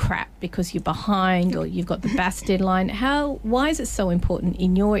like crap because you're behind or you've got the BAS deadline. Why is it so important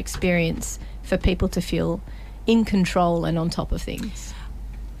in your experience for people to feel in control and on top of things?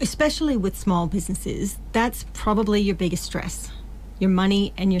 Especially with small businesses, that's probably your biggest stress. Your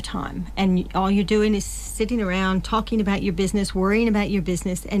money and your time. And all you're doing is sitting around talking about your business, worrying about your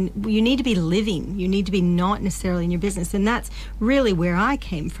business, and you need to be living. You need to be not necessarily in your business. And that's really where I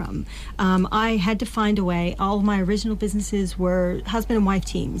came from. I had to find a way. All of my original businesses were husband and wife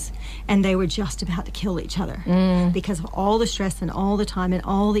teams, and they were just about to kill each other because of all the stress and all the time and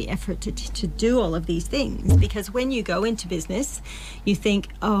all the effort to do all of these things. Because when you go into business, you think,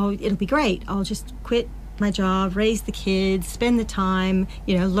 oh, it'll be great. I'll just quit my job, raise the kids, spend the time,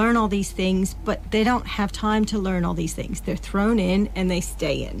 learn all these things, but they don't have time to learn all these things. They're thrown in and they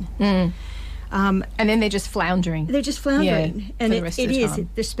stay in. And then they're just floundering. They're just floundering. Yeah, and for the rest of the time.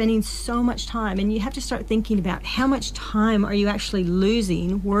 They're spending so much time. And you have to start thinking about how much time are you actually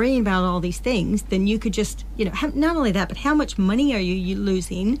losing worrying about all these things. Then you could just, not only that, but how much money are you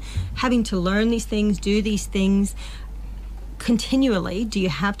losing having to learn these things, do these things continually? Do you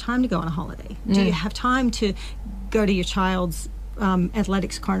have time to go on a holiday? Do you have time to go to your child's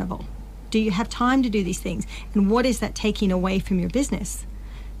athletics carnival? Do you have time to do these things? And what is that taking away from your business?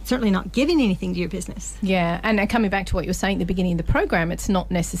 Certainly not giving anything to your business. Yeah, and coming back to what you were saying at the beginning of the program, it's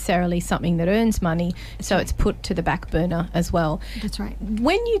not necessarily something that earns money, so it's put to the back burner as well. That's right.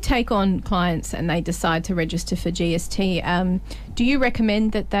 When you take on clients and they decide to register for GST, do you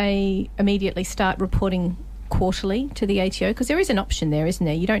recommend that they immediately start reporting quarterly to the ATO? Because there is an option there, isn't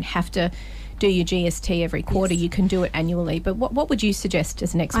there? You don't have to do your GST every quarter. Yes. You can do it annually. But what would you suggest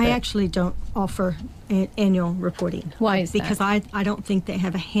as an expert? I actually don't offer annual reporting. Why is because that? I don't think they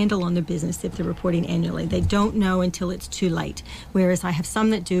have a handle on their business if they're reporting annually. They don't know until it's too late. Whereas I have some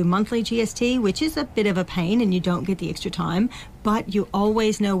that do monthly GST, which is a bit of a pain and you don't get the extra time. But you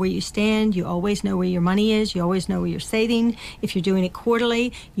always know where you stand. You always know where your money is. You always know where you're saving. If you're doing it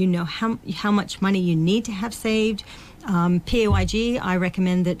quarterly, you know how much money you need to have saved. PAYG, I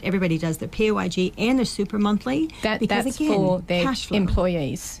recommend that everybody does their PAYG and their super monthly. That's again, for their cash flow.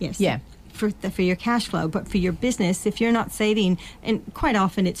 Employees. Yes. Yeah. For your cash flow. But for your business, if you're not saving, and quite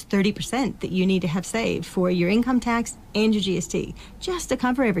often it's 30% that you need to have saved for your income tax and your GST, just to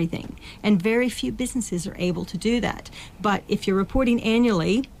cover everything. And very few businesses are able to do that. But if you're reporting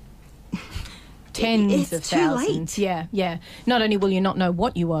annually, tens it's of too thousands. late. Yeah. Not only will you not know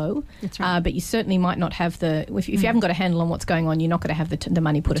what you owe, that's right. but you certainly might not have if you haven't got a handle on what's going on, you're not going to have the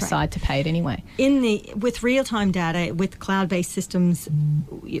money put aside to pay it anyway. With real-time data, with cloud-based systems,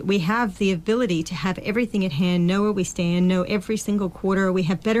 we have the ability to have everything at hand, know where we stand, know every single quarter. We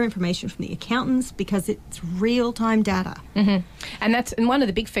have better information from the accountants because it's real-time data. Mm-hmm. And one of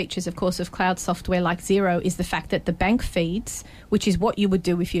the big features, of course, of cloud software like Xero is the fact that the bank feeds, which is what you would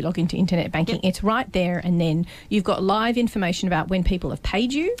do if you log into internet banking, it's right there, and then you've got live information about when people have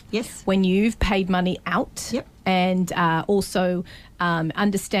paid you, yes, when you've paid money out, yep, and also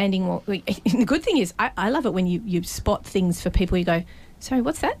understanding what. The good thing is, I love it when you spot things for people. You go, sorry,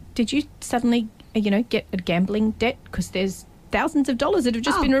 what's that? Did you suddenly get a gambling debt because there's thousands of dollars that have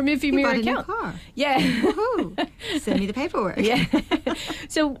just been removed from your account? A new car. Yeah. Woohoo. Send me the paperwork. Yeah.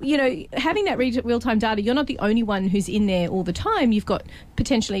 So, having that real-time data, you're not the only one who's in there all the time. You've got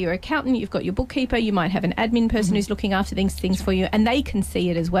potentially your accountant, you've got your bookkeeper, you might have an admin person who's looking after things for you, and they can see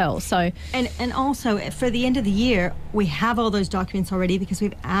it as well. So, and also for the end of the year, we have all those documents already because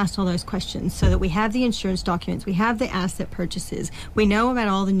we've asked all those questions, so that we have the insurance documents, we have the asset purchases, we know about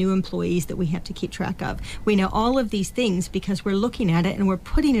all the new employees that we have to keep track of. We know all of these things because we're looking at it and we're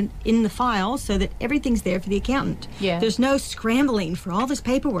putting it in the file so that everything's there for the accountant. Yeah. There's no scrambling for all this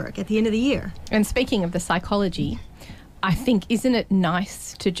paperwork at the end of the year. And speaking of the psychology, I think, isn't it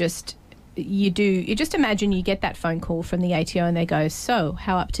nice to just imagine you get that phone call from the ATO and they go, so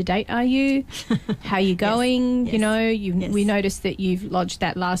how up to date are you? How are you going? Yes. We noticed that you've lodged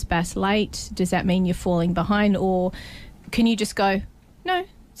that last BAS late. Does that mean you're falling behind? Or can you just go, no,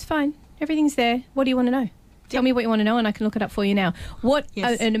 it's fine. Everything's there. What do you want to know? Tell me what you want to know and I can look it up for you now. What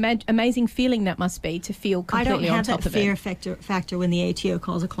an amazing feeling that must be to feel completely on top of it. I don't have that fear factor when the ATO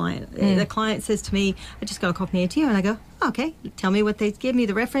calls a client. The client says to me, I just got a call from the ATO, and I go, okay, tell me what they give me,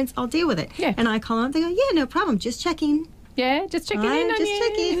 the reference, I'll deal with it. Yeah. And I call them up, they go, yeah, no problem, just checking. Yeah, just checking in on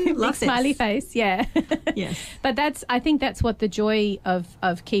you. Checking. Big smiley face, yeah. Yes. But I think that's what the joy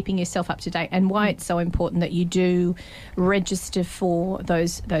of keeping yourself up to date, and why it's so important that you do register for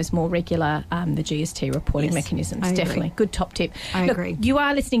those more regular the GST reporting mechanisms. I Definitely. agree. Good top tip. I agree. You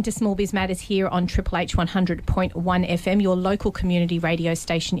are listening to Small Biz Matters here on Triple H 100.1 FM, your local community radio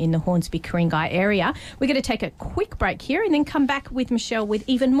station in the Hornsby-Ku-ring-gai area. We're going to take a quick break here and then come back with Michelle with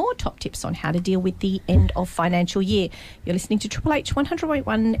even more top tips on how to deal with the end of financial year. You're listening to Triple H 100.1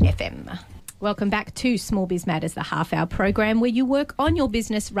 FM. Welcome back to Small Biz Matters, the half-hour program where you work on your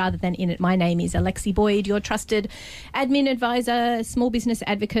business rather than in it. My name is Alexi Boyd, your trusted admin advisor, small business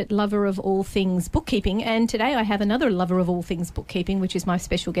advocate, lover of all things bookkeeping. And today I have another lover of all things bookkeeping, which is my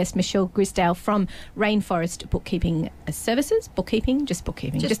special guest, Michelle Grisdale from Rainforest Bookkeeping Services. Bookkeeping? Just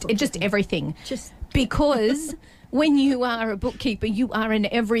bookkeeping. Just everything. Because when you are a bookkeeper, you are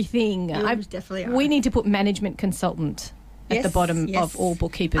in everything. You definitely are. We need to put management consultant at the bottom of all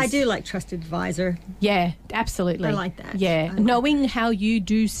bookkeepers. I do like trusted advisor. Yeah, absolutely. I like that. Yeah, knowing how you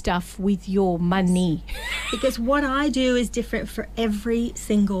do stuff with your money. Because what I do is different for every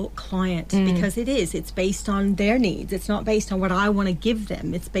single client because it's based on their needs. It's not based on what I want to give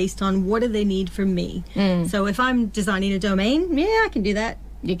them. It's based on what do they need from me. So if I'm designing a domain, I can do that.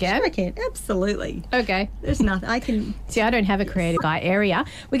 You can? Sure I can. Absolutely. Okay. There's nothing. I can... See, I don't have a creative guy area.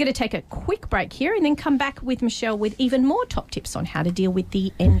 We're going to take a quick break here and then come back with Michelle with even more top tips on how to deal with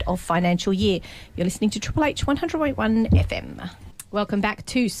the end of financial year. You're listening to Triple H 100.1 FM. Welcome back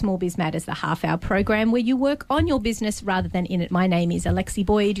to Small Biz Matters, the half-hour program where you work on your business rather than in it. My name is Alexi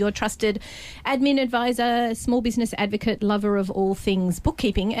Boyd, your trusted admin advisor, small business advocate, lover of all things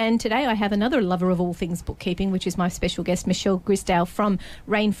bookkeeping. And today I have another lover of all things bookkeeping, which is my special guest, Michelle Grisdale from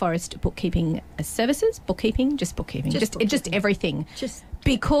Rainforest Bookkeeping Services. Bookkeeping? Just bookkeeping. Just everything.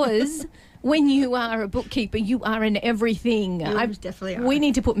 Because... when you are a bookkeeper, you are in everything. You definitely are. We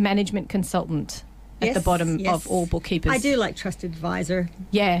need to put management consultant at the bottom of all bookkeepers. I do like trusted advisor.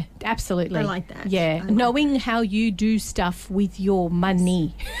 Yeah, absolutely. I like that. Yeah, knowing how you do stuff with your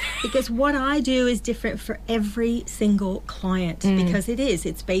money. Because what I do is different for every single client because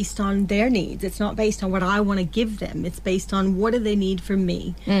it's based on their needs. It's not based on what I want to give them. It's based on what do they need from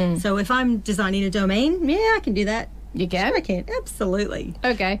me. So if I'm designing a domain, I can do that. You can? Sure I can. Absolutely.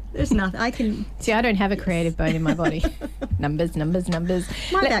 Okay. There's nothing. I can... See, I don't have a creative bone in my body. Numbers.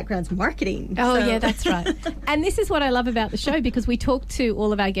 My background's marketing. Oh, yeah, that's right. And this is what I love about the show because we talk to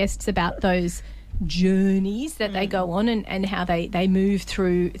all of our guests about those journeys that they go on and how they move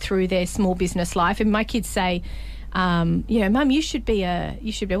through their small business life. And my kids say... Mum, you should be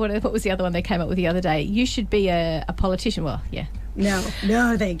what was the other one they came up with the other day? You should be a politician. Well, yeah. No,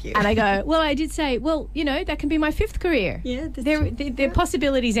 thank you. And I go, well, I did say, that can be my fifth career. Yeah. Their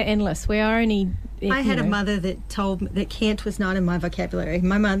possibilities are endless. We are only... I had a mother that told me that can't was not in my vocabulary.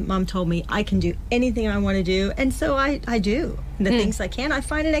 My mom told me I can do anything I want to do, and so I do. The things I can, I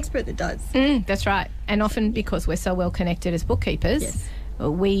find an expert that does. That's right. And often because we're so well connected as bookkeepers,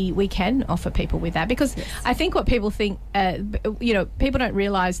 we can offer people with that because I think what people think, people don't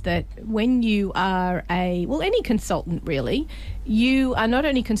realise that when you are any consultant really, you are not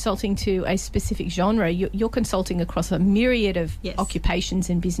only consulting to a specific genre, you're consulting across a myriad of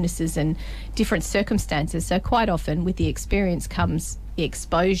occupations and businesses and different circumstances. So quite often with the experience comes the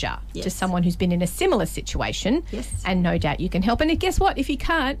exposure to someone who's been in a similar situation and no doubt you can help. And guess what? If you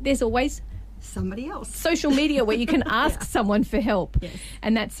can't, there's always somebody else. Social media where you can ask someone for help. Yes.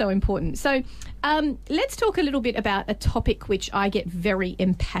 And that's so important. So let's talk a little bit about a topic which I get very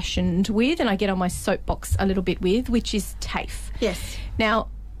impassioned with and I get on my soapbox a little bit with, which is TAFE. Yes. Now,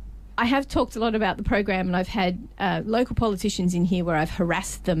 I have talked a lot about the program and I've had local politicians in here where I've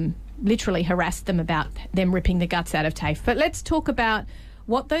literally harassed them about them ripping the guts out of TAFE. But let's talk about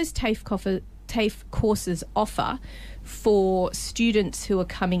what those TAFE courses offer for students who are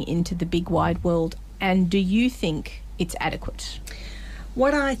coming into the big wide world, and do you think it's adequate?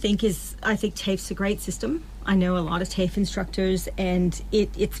 What I think TAFE's a great system. I know a lot of TAFE instructors, and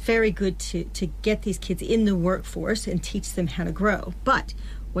it's very good to get these kids in the workforce and teach them how to grow. But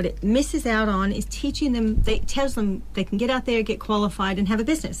what it misses out on is teaching them, tells them they can get out there, get qualified, and have a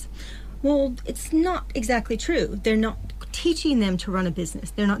business. Well, it's not exactly true. They're not teaching them to run a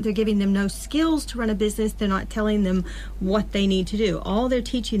business. They're giving them no skills to run a business. They're not telling them what they need to do. All they're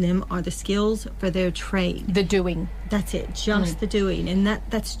teaching them are the skills for their trade. The doing. That's it, just the doing. And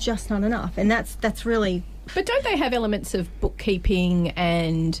that's just not enough. And that's really... But don't they have elements of bookkeeping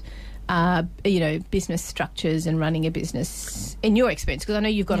and... business structures and running a business in your experience? Because I know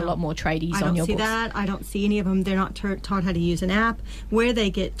you've got a lot more tradies on your books. I don't see any of them. They're not taught how to use an app. Where they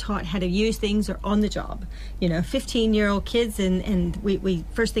get taught how to use things are on the job. 15-year-old kids, and we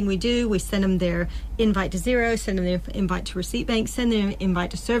first thing we do, we send them their invite to Xero, send them their invite to Receipt Bank, send them their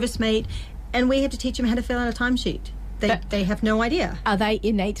invite to ServiceMate, and we have to teach them how to fill out a timesheet. They have no idea. Are they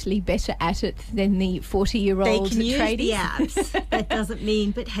innately better at it than the 40-year-old tradies? They can use the apps. That doesn't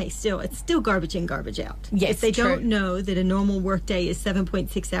mean, but hey, it's still garbage in, garbage out. Yes, if they don't know that a normal work day is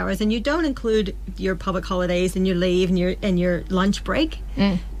 7.6 hours, and you don't include your public holidays and your leave and your lunch break,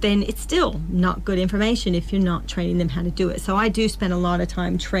 then it's still not good information if you're not training them how to do it. So I do spend a lot of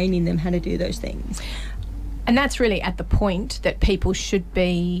time training them how to do those things. And that's really at the point that people should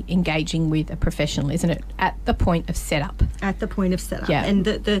be engaging with a professional, isn't it? At the point of setup. At the point of setup. Yeah. And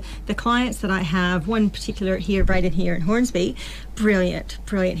the clients that I have, one particular right in here in Hornsby, brilliant.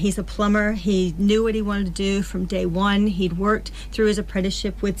 He's a plumber. He knew what he wanted to do from day one. He'd worked through his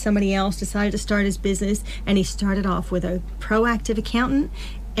apprenticeship with somebody else, decided to start his business, and he started off with a proactive accountant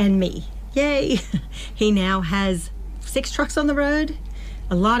and me. Yay! He now has 6 trucks on the road,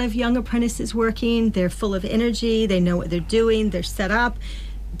 a lot of young apprentices working. They're full of energy. They know what they're doing. They're set up.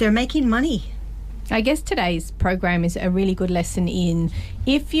 They're making money. I guess today's program is a really good lesson in,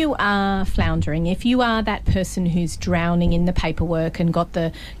 if you are floundering, if you are that person who's drowning in the paperwork and got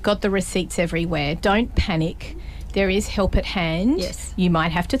the receipts everywhere, don't panic. There is help at hand. Yes. You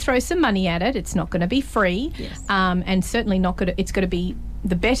might have to throw some money at it. It's not going to be free. Yes. And certainly not going to, it's going to be,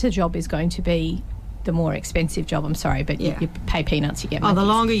 the better job is going to be the more expensive job. I'm sorry, but you pay peanuts, you get money. The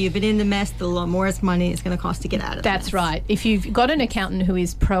longer you've been in the mess, the more money it's going to cost to get out of it. That's right. If you've got an accountant who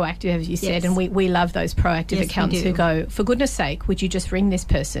is proactive, as you said, and we love those proactive accountants who go, for goodness sake, would you just ring this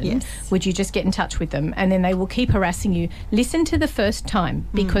person? Yes. Would you just get in touch with them? And then they will keep harassing you. Listen to the first time,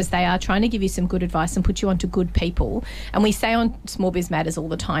 because they are trying to give you some good advice and put you onto good people. And we say on Small Biz Matters all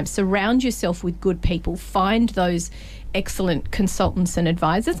the time, surround yourself with good people. Find those excellent consultants and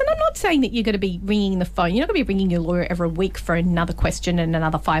advisors. And I'm not saying that you're going to be ringing the phone. You're not going to be ringing your lawyer every week for another question and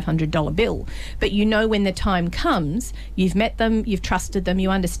another $500 bill. But you know when the time comes, you've met them, you've trusted them, you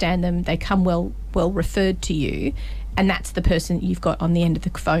understand them, they come well referred to you, and that's the person that you've got on the end of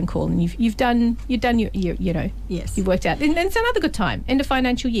the phone call, and you've done your Yes. You've worked out. And it's another good time, end of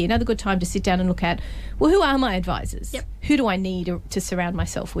financial year, another good time to sit down and look at, well, who are my advisors? Yep. Who do I need to surround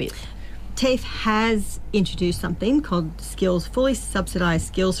myself with? TAFE has introduced something called fully subsidized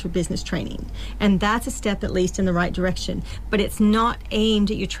skills for business training. And that's a step at least in the right direction. But it's not aimed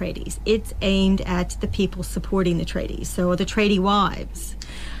at your tradies. It's aimed at the people supporting the tradies. So the tradie wives.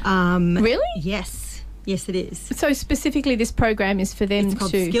 Really? Yes. Yes, it is. So specifically this program is for them It's called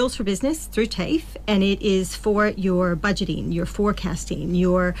Skills for Business through TAFE, and it is for your budgeting, your forecasting,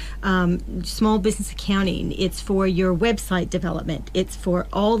 your small business accounting. It's for your website development. It's for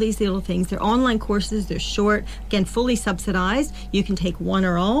all these little things. They're online courses. They're short. Again, fully subsidized. You can take one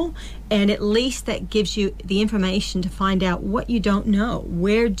or all, and at least that gives you the information to find out what you don't know.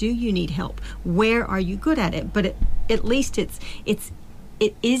 Where do you need help? Where are you good at it? But at least it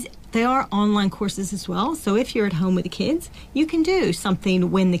is. They are online courses as well. So if you're at home with the kids, you can do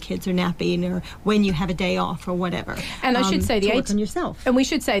something when the kids are napping or when you have a day off or whatever. And I should say work on yourself. And we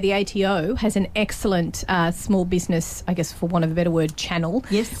should say the ATO has an excellent small business, I guess for want of a better word, channel.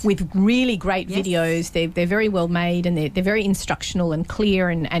 Yes. With really great videos. They're very well made, and they're very instructional and clear,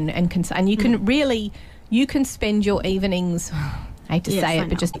 and you can really, you can spend your evenings, I hate to say it,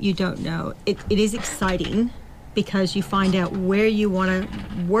 but just... You don't know. It is exciting, because you find out where you want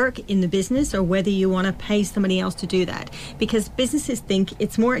to work in the business or whether you want to pay somebody else to do that. Because businesses think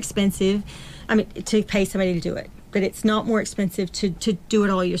it's more expensive, to pay somebody to do it. But it's not more expensive to do it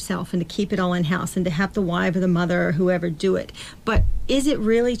all yourself and to keep it all in-house and to have the wife or the mother or whoever do it. But is it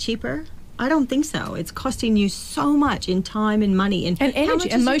really cheaper? I don't think so. It's costing you so much in time and money and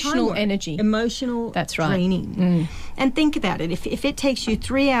energy, emotional energy. Emotional That's right. training. And think about it. If it takes you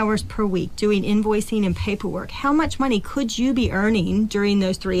 3 hours per week doing invoicing and paperwork, how much money could you be earning during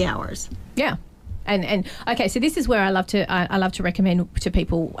those 3 hours? Yeah. And okay, so this is where I love to recommend to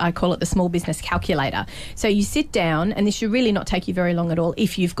people. I call it the small business calculator. So you sit down, and this should really not take you very long at all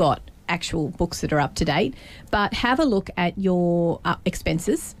if you've got actual books that are up to date. But have a look at your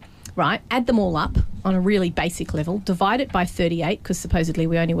expenses. Right, add them all up on a really basic level, divide it by 38, because supposedly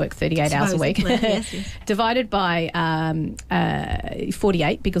we only work 38 hours a week, yes. divided by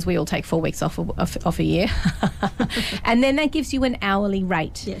 48, because we all take 4 weeks off a year, and then that gives you an hourly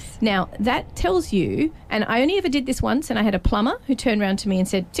rate. Yes. Now, that tells you, and I only ever did this once, and I had a plumber who turned around to me and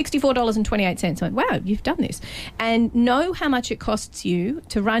said, $64.28. I went, wow, you've done this. And know how much it costs you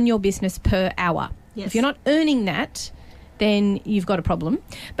to run your business per hour. Yes. If you're not earning that, then you've got a problem.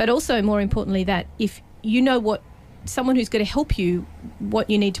 But also, more importantly, that if you know what someone who's going to help you, what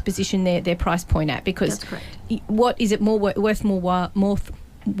you need to position their price point at, because that's correct. What is it more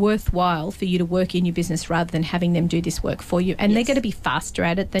worthwhile for you to work in your business rather than having them do this work for you? And they're going to be faster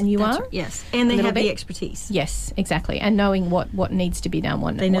at it than you are. Right. Yes, and they have the expertise. Yes, exactly, and knowing what needs to be done,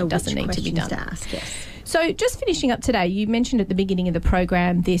 what doesn't need to be done. To ask, yes. So, just finishing up today, you mentioned at the beginning of the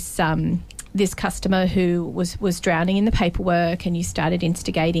program this customer who was drowning in the paperwork, and you started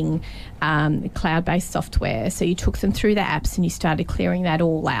instigating cloud-based software. So you took them through the apps and you started clearing that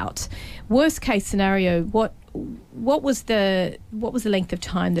all out. Worst case scenario, what was the length of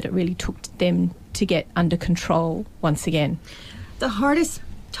time that it really took them to get under control once again? The hardest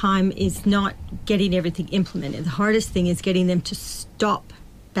time is not getting everything implemented. The hardest thing is getting them to stop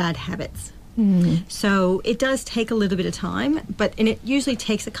bad habits. So it does take a little bit of time, and it usually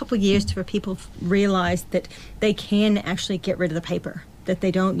takes a couple of years for people to realize that they can actually get rid of the paper, that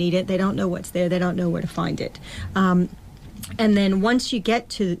they don't need it, they don't know what's there, they don't know where to find it. And then once you get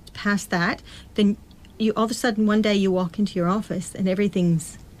to past that, then you all of a sudden one day you walk into your office and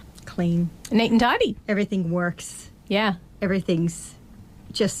everything's clean, Neat and tidy. everything works, Yeah. everything's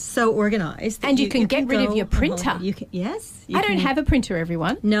just so organized. And you can get rid of go your printer. You can, yes. I don't have a printer,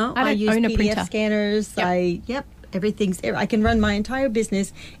 everyone. No, I don't use own a PDF printer. scanners. Yep. Everything's. I can run my entire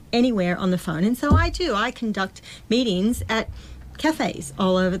business anywhere on the phone, and so I do. I conduct meetings at cafes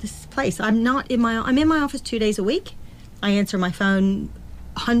all over this place. I'm in my office 2 days a week. I answer my phone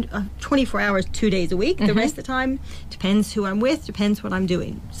 24 hours, 2 days a week. The rest of the time depends who I'm with, depends what I'm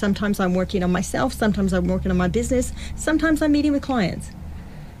doing. Sometimes I'm working on myself. Sometimes I'm working on my business. Sometimes I'm meeting with clients.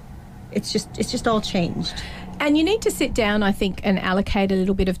 It's just all changed. And you need to sit down, I think, and allocate a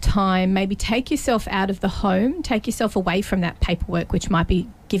little bit of time. Maybe take yourself out of the home, take yourself away from that paperwork, which might be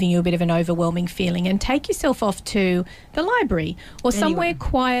giving you a bit of an overwhelming feeling, and take yourself off to the library or somewhere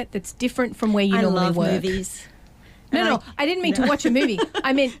quiet that's different from where you normally love work. Movies. No, I didn't mean to watch a movie.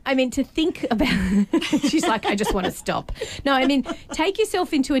 I meant to think about. She's like, I just want to stop. No, I mean, take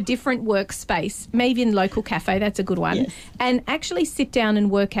yourself into a different workspace, maybe in a local cafe. That's a good one, Yes. and actually sit down and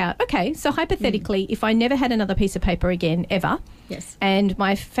work out. Okay, so hypothetically, if I never had another piece of paper again ever, Yes. and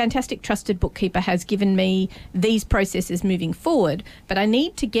my fantastic trusted bookkeeper has given me these processes moving forward, but I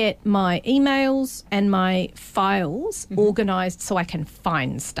need to get my emails and my files organised so I can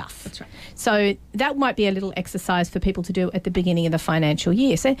find stuff. That's right. So that might be a little exercise for people to do at the beginning of the financial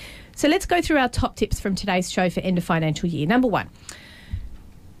year. So let's go through our top tips from today's show for end of financial year. Number one,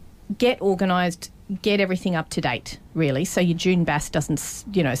 get organised, get everything up to date, really, so your June BAS doesn't,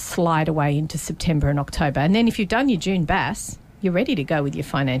 slide away into September and October. And then if you've done your June BAS, you're ready to go with your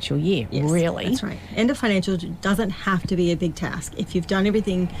financial year, Yes, really. That's right. End of financial doesn't have to be a big task if you've done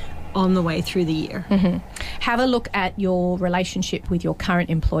everything on the way through the year. Have a look at your relationship with your current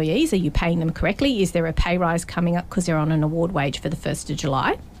employees. Are you paying them correctly? Is there a pay rise coming up because they're on an award wage for the 1st of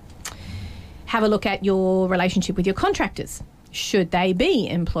July? Have a look at your relationship with your contractors. Should they be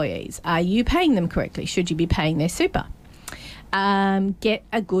employees? Are you paying them correctly? Should you be paying their super? Get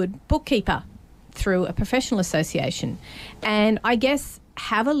a good bookkeeper through a professional association. And I guess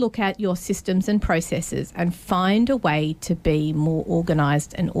have a look at your systems and processes and find a way to be more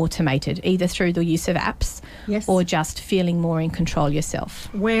organised and automated, either through the use of apps Yes. or just feeling more in control yourself.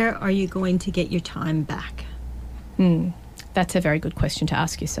 Where are you going to get your time back? That's a very good question to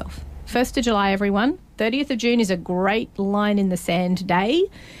ask yourself. 1st of July, everyone. 30th of June is a great line in the sand day,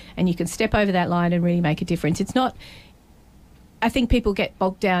 and you can step over that line and really make a difference. It's not... I think people get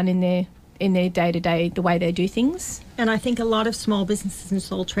bogged down in their day-to-day, the way they do things. And I think a lot of small businesses and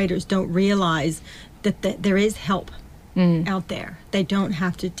sole traders don't realize that there is help out there. They don't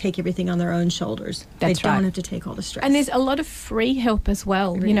have to take everything on their own shoulders. That's they don't right. have to take all the stress. And there's a lot of free help as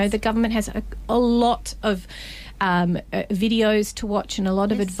well. There You know, is. the government has a lot of videos to watch and a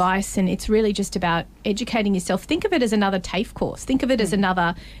lot of Yes. advice, and it's really just about educating yourself. Think of it as another TAFE course. Think of it as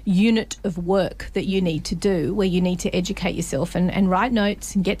another unit of work that you need to do, where you need to educate yourself and write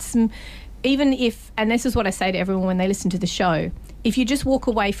notes and get some... Even if, and this is what I say to everyone when they listen to the show, if you just walk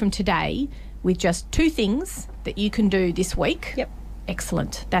away from today with just 2 things that you can do this week, Yep.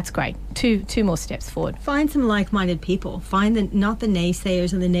 excellent. That's great. Two more steps forward. Find some like-minded people. Find not the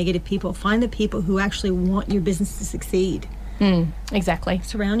naysayers and the negative people. Find the people who actually want your business to succeed. Exactly.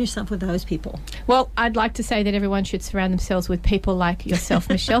 Surround yourself with those people. Well, I'd like to say that everyone should surround themselves with people like yourself,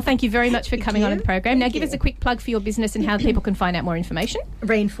 Michelle. Thank you very much for coming on you. the program. Now, Thank give us you. a quick plug for your business and how people can find out more information.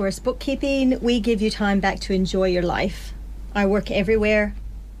 Rainforest Bookkeeping, we give you time back to enjoy your life. I work everywhere.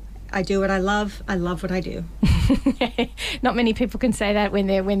 I do what I love. I love what I do. Not many people can say that when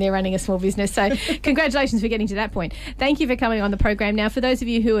they're running a small business. So congratulations for getting to that point. Thank you for coming on the program. Now, for those of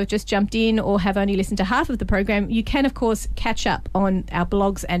you who have just jumped in or have only listened to half of the program, you can, of course, catch up on our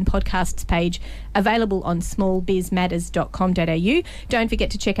blogs and podcasts page available on smallbizmatters.com.au. Don't forget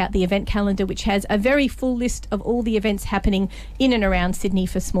to check out the event calendar, which has a very full list of all the events happening in and around Sydney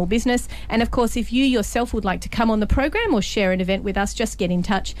for small business. And, of course, if you yourself would like to come on the program or share an event with us, just get in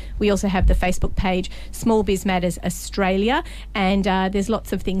touch. We also have the Facebook page, Small Biz Matters Australia, and there's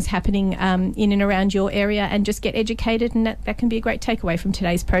lots of things happening in and around your area, and just get educated, and that can be a great takeaway from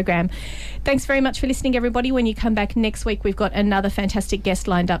today's program. Thanks very much for listening, everybody. When you come back next week, we've got another fantastic guest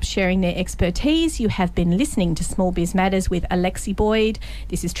lined up sharing their expertise. You have been listening to Small Biz Matters with Alexi Boyd.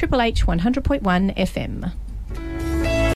 This is Triple H 100.1 FM.